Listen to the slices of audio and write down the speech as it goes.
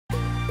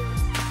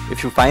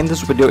If you find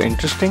this video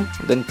interesting,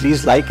 then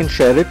please like and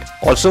share it.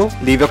 Also,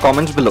 leave your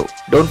comments below.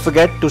 Don't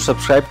forget to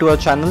subscribe to our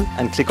channel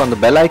and click on the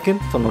bell icon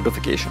for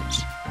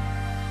notifications.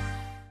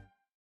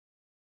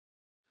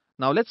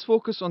 Now let's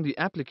focus on the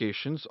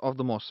applications of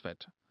the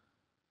MOSFET.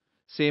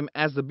 Same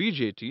as the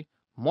BJT,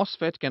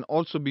 MOSFET can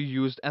also be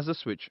used as a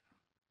switch.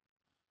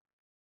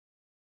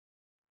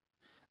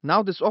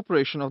 Now this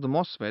operation of the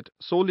MOSFET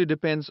solely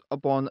depends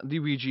upon the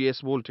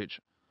VGS voltage,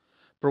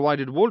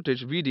 provided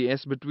voltage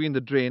VDS between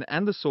the drain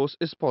and the source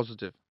is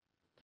positive.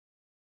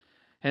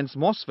 Hence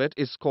MOSFET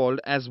is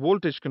called as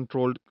voltage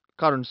controlled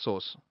current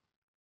source.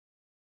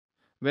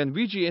 When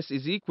VGS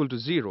is equal to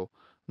 0,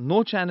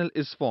 no channel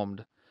is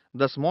formed.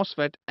 Thus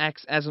MOSFET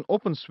acts as an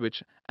open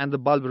switch and the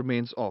bulb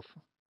remains off.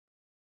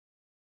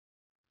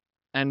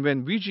 And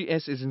when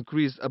VGS is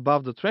increased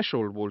above the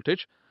threshold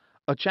voltage,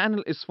 a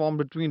channel is formed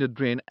between the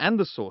drain and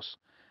the source,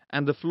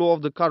 and the flow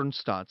of the current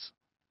starts.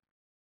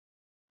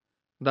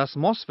 Thus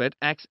MOSFET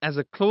acts as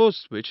a closed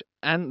switch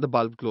and the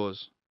bulb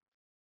glows.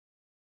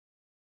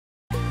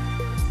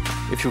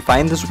 If you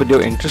find this video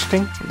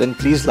interesting, then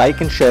please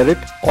like and share it.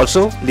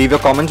 Also, leave your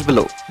comments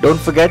below. Don't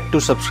forget to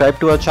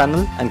subscribe to our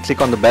channel and click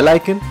on the bell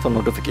icon for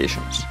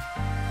notifications.